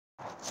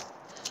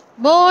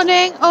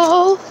Morning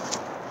all.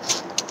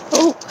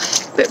 Oh,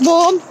 a bit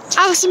warm.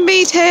 Alison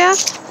Mead here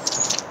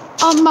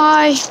on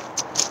my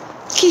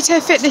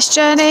keto fitness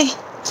journey,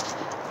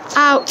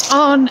 out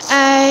on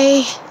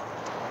a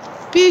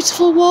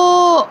beautiful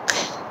walk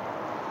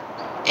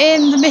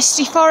in the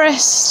misty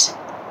forest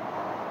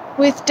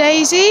with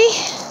Daisy.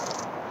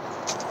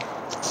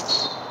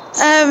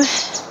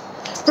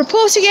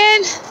 Reporting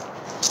in,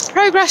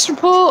 progress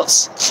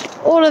reports,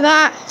 all of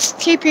that,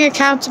 keeping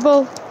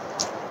accountable.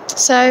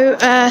 So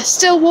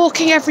still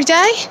walking every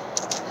day,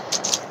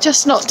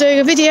 just not doing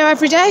a video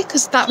every day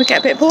because that would get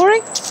a bit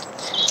boring.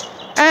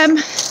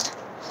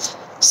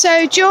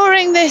 So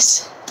during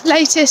this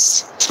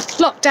latest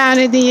lockdown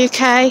in the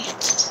UK,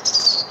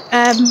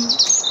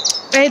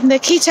 in the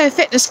Keto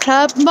Fitness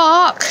Club,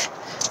 Mark,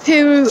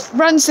 who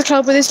runs the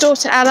club with his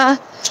daughter Ella,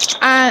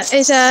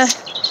 is a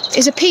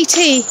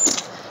PT,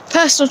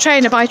 personal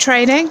trainer by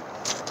training.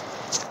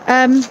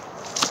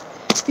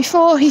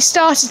 Before he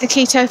started the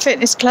Keto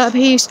Fitness Club,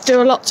 he used to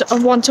do a lot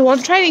of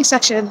one-to-one training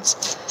sessions,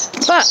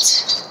 but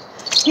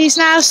he's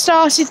now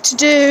started to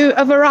do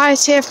a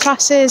variety of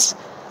classes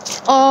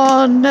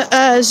on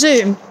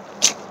Zoom.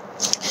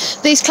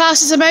 These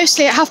classes are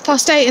mostly at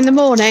 8:30 in the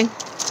morning,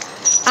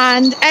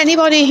 and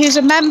anybody who's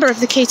a member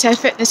of the Keto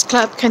Fitness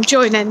Club can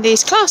join in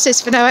these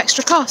classes for no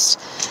extra cost.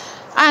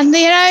 And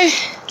you know,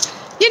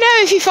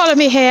 if you follow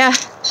me here,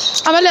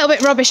 I'm a little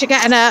bit rubbish at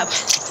getting up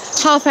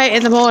 8:30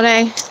 in the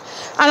morning.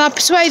 And I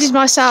persuaded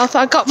myself,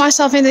 I got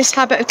myself in this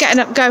habit of getting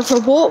up and going for a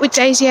walk with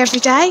Daisy every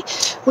day,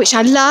 which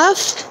I love.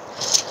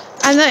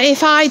 And that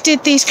if I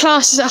did these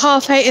classes at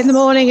 8:30 in the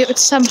morning, it would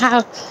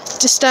somehow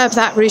disturb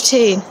that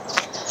routine.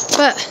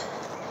 But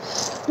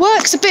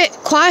work's a bit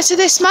quieter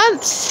this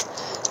month.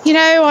 You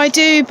know, I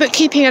do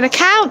bookkeeping and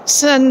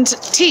accounts and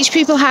teach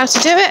people how to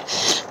do it.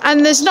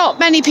 And there's not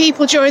many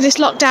people during this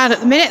lockdown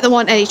at the minute that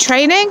want any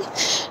training.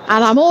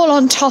 And I'm all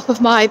on top of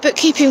my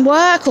bookkeeping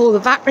work, all the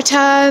VAT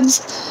returns,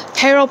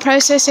 payroll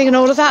processing and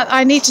all of that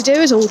I need to do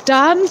is all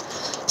done.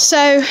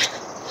 So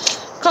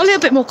got a little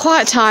bit more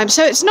quiet time.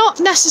 So it's not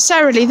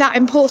necessarily that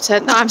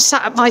important that I'm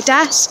sat at my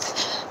desk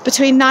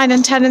between 9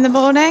 and 10 in the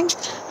morning.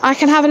 I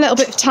can have a little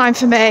bit of time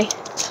for me.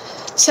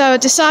 So I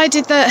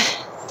decided that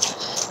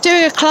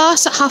doing a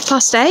class at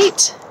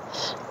 8:30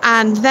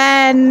 and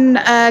then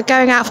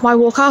going out for my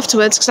walk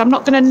afterwards, because I'm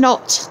not going to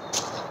not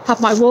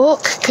have my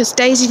walk because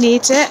Daisy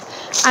needs it,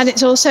 and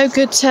it's also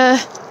good to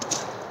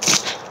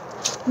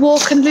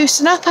walk and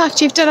loosen up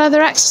after you've done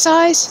other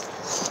exercise.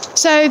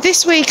 So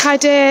this week I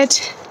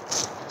did,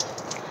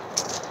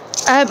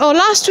 or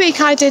last week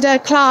I did a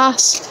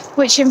class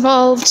which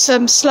involved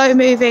some slow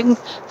moving,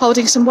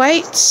 holding some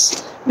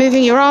weights,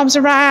 moving your arms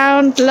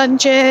around,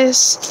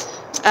 lunges,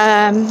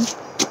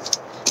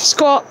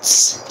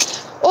 squats,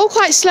 all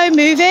quite slow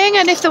moving.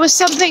 And if there was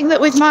something that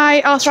with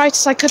my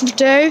arthritis I couldn't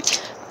do,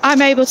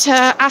 I'm able to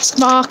ask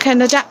Mark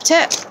and adapt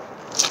it.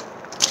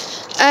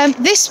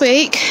 This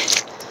week,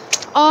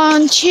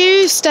 on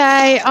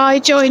Tuesday, I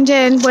joined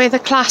in with a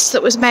class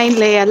that was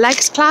mainly a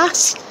legs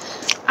class,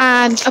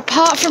 and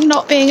apart from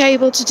not being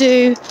able to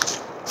do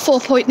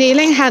 4-point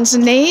kneeling, hands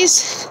and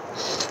knees,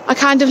 I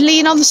kind of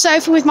lean on the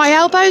sofa with my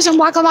elbows and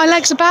waggle my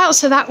legs about,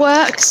 so that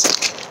works.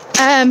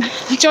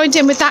 I joined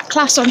in with that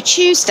class on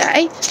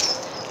Tuesday,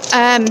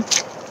 and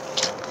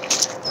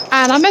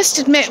I must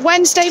admit,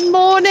 Wednesday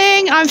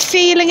morning I'm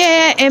feeling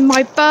it in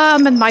my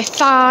bum and my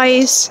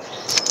thighs,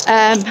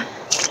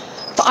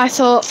 but I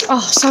thought, oh,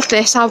 sod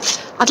this,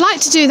 I'd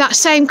like to do that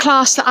same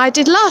class that I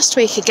did last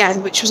week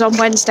again, which was on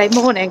Wednesday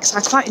morning, because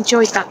I quite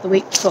enjoyed that the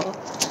week before.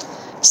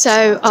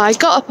 So I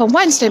got up on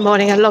Wednesday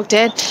morning and logged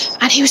in,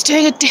 and he was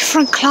doing a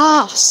different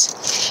class.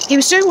 He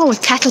was doing one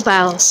with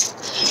kettlebells.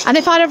 And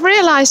if I'd have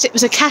realised it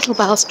was a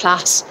kettlebells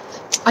class,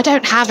 I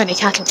don't have any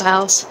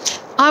kettlebells,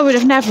 I would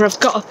have never have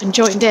got up and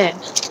joined in.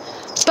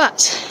 But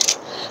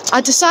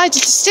I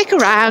decided to stick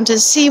around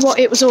and see what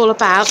it was all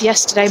about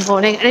yesterday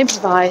morning and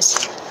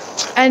improvise.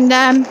 And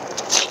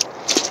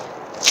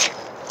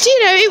you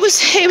know, it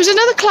was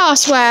another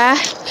class where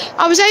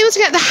I was able to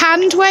get the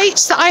hand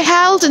weights that I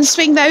held and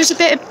swing those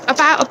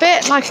about a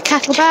bit like a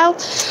kettlebell.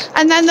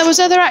 And then there was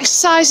other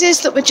exercises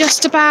that were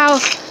just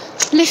about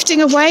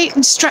lifting a weight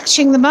and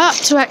stretching them up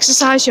to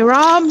exercise your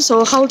arms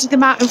or holding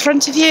them out in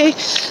front of you.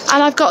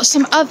 And I've got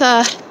some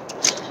other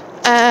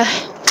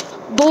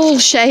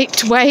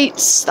ball-shaped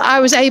weights that I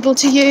was able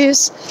to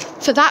use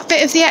for that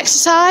bit of the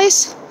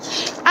exercise.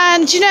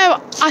 And you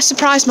know, I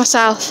surprised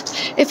myself.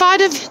 If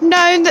I'd have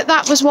known that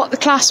that was what the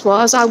class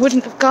was, I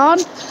wouldn't have gone.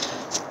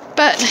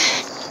 But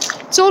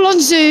it's all on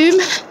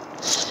Zoom.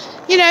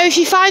 You know, if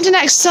you find an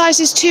exercise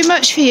is too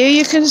much for you,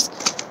 you can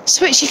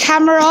switch your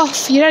camera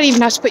off. You don't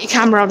even have to put your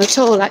camera on at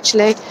all,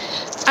 actually.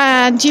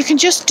 And you can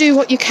just do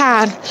what you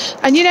can.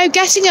 And you know,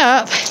 getting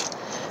up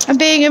and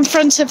being in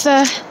front of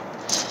the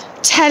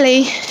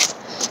telly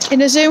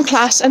in a Zoom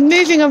class and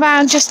moving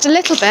around just a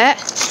little bit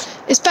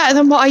is better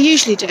than what I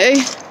usually do,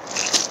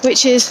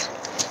 which is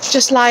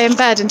just lie in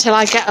bed until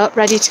I get up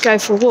ready to go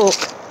for a walk.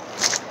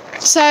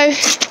 So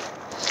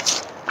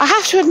I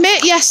have to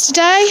admit,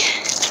 yesterday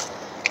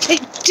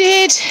it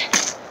did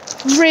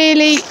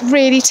really,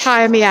 really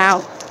tire me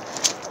out.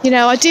 You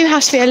know, I do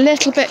have to be a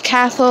little bit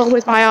careful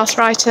with my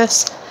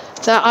arthritis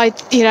that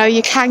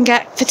you can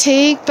get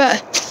fatigue,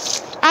 but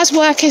as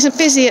work isn't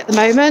busy at the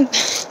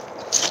moment,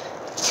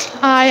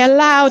 I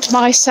allowed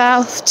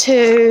myself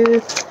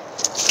to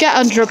get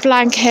under a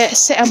blanket,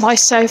 sit on my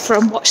sofa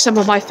and watch some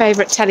of my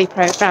favourite telly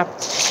programme,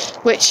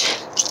 which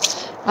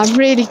I'm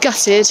really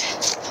gutted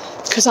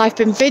because I've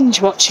been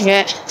binge watching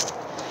it.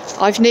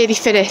 I've nearly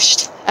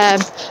finished.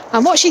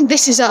 I'm watching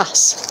This Is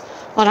Us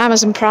on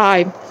Amazon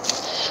Prime,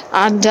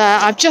 and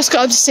I've just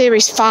got up to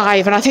series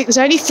 5, and I think there's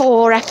only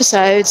 4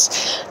 episodes,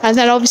 and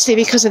then obviously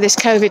because of this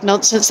COVID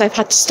nonsense they've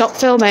had to stop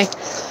filming.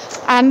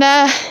 And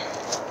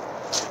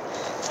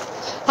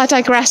I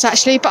digress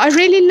actually, but I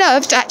really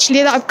loved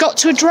actually that I've got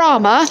to a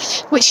drama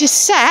which is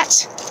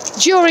set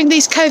during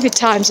these COVID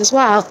times as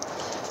well.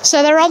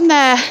 So they're on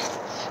there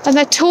and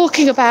they're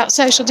talking about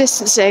social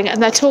distancing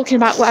and they're talking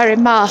about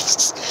wearing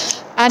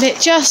masks, and it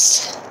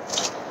just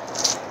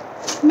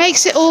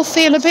makes it all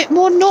feel a bit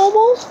more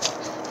normal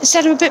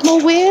instead of a bit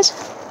more weird.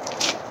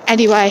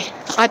 Anyway,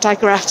 I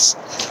digress.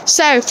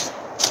 So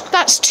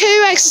that's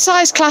 2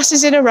 exercise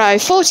classes in a row,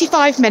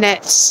 45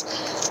 minutes.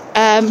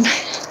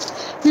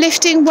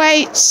 Lifting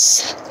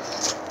weights,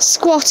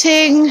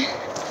 squatting,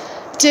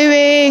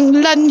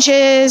 doing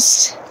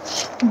lunges,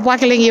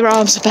 waggling your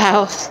arms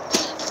about.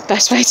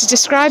 Best way to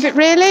describe it,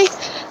 really.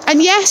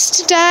 And yes,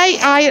 today,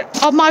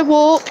 on my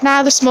walk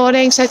now this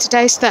morning, so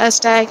today's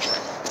Thursday,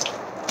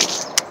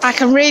 I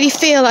can really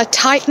feel a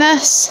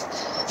tightness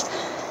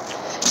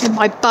in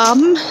my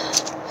bum,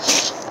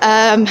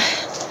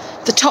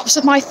 the tops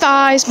of my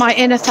thighs, my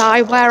inner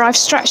thigh, where I've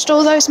stretched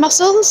all those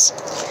muscles.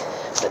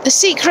 But the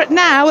secret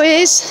now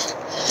is,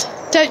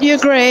 don't you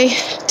agree,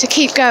 to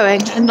keep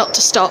going and not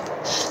to stop?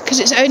 Because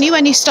it's only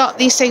when you start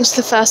these things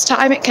for the first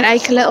time it can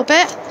ache a little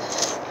bit.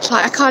 It's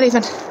like I can't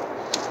even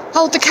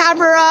hold the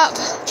camera up.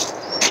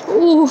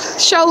 Ooh,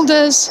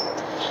 shoulders.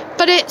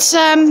 But it's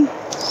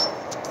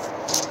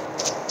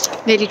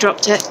nearly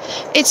dropped it.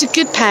 It's a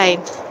good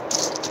pain.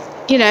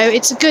 You know,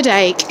 it's a good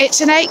ache.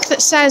 It's an ache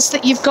that says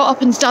that you've got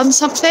up and done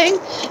something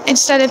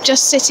instead of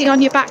just sitting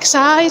on your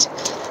backside.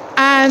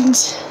 And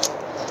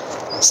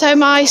so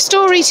my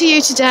story to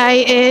you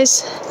today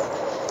is,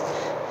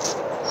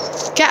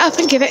 get up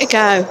and give it a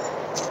go.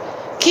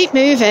 Keep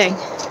moving.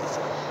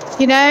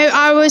 You know,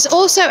 I was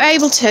also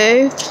able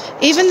to,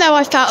 even though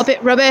I felt a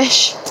bit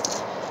rubbish,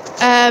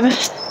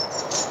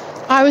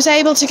 I was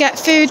able to get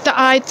food that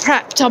I'd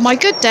prepped on my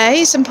good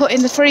days and put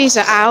in the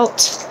freezer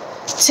out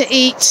to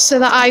eat, so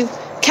that I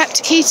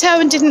kept keto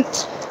and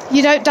didn't,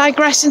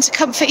 digress into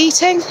comfort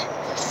eating.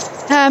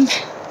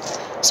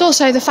 It's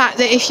also the fact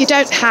that if you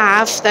don't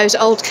have those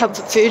old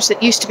comfort foods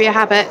that used to be a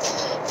habit,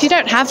 if you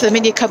don't have them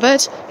in your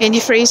cupboard, in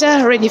your freezer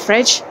or in your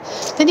fridge,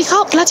 then you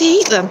can't bloody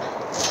eat them.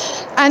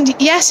 And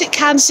yes, it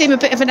can seem a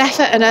bit of an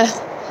effort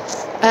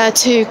and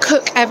to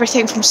cook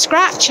everything from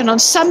scratch, and on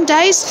some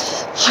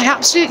days I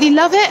absolutely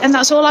love it and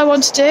that's all I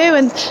want to do,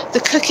 and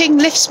the cooking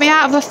lifts me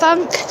out of a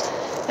funk.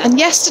 And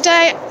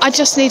yesterday I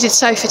just needed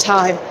sofa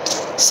time.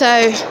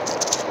 So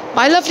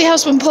my lovely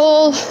husband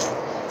Paul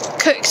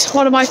cooked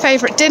one of my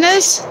favourite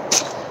dinners.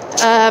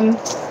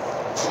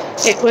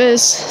 It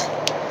was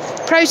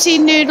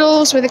protein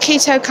noodles with a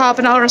keto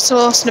carbonara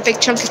sauce and a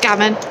big chunk of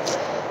gammon,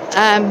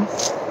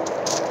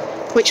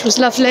 which was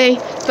lovely.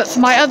 But for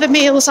my other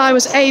meals I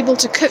was able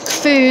to cook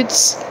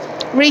foods,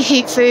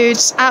 reheat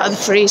foods out of the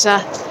freezer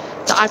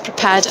that I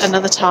prepared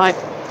another time.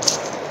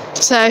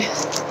 So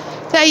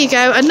there you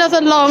go,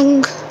 another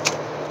long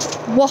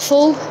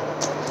waffle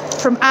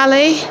from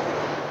Ali.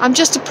 I'm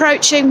just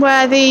approaching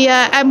where the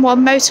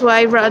M1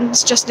 motorway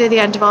runs, just near the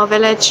end of our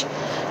village,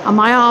 and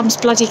my arm's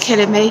bloody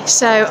killing me.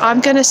 So I'm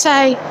going to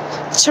say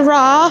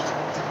ta-ra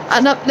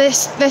and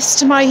uplift this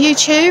to my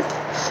YouTube.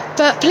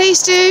 But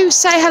please do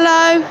say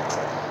hello.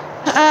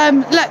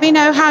 Let me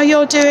know how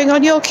you're doing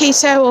on your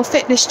keto or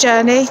fitness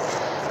journey.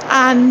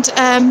 And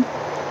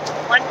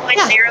 1.0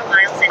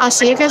 miles in I'll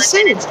see you again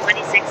soon. 21 minutes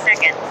 26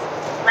 seconds.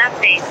 Lap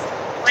pace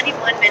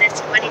 21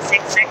 minutes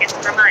 26 seconds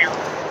per mile.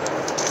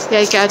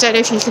 There you go. I don't know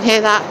if you can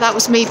hear that. That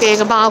was me being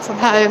a mile from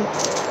home.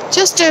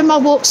 Just doing my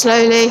walk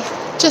slowly,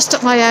 just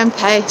at my own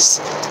pace,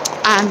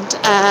 and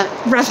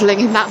revelling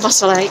in that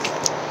muscle ache.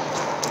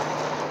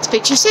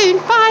 Speak to you soon.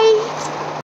 Bye.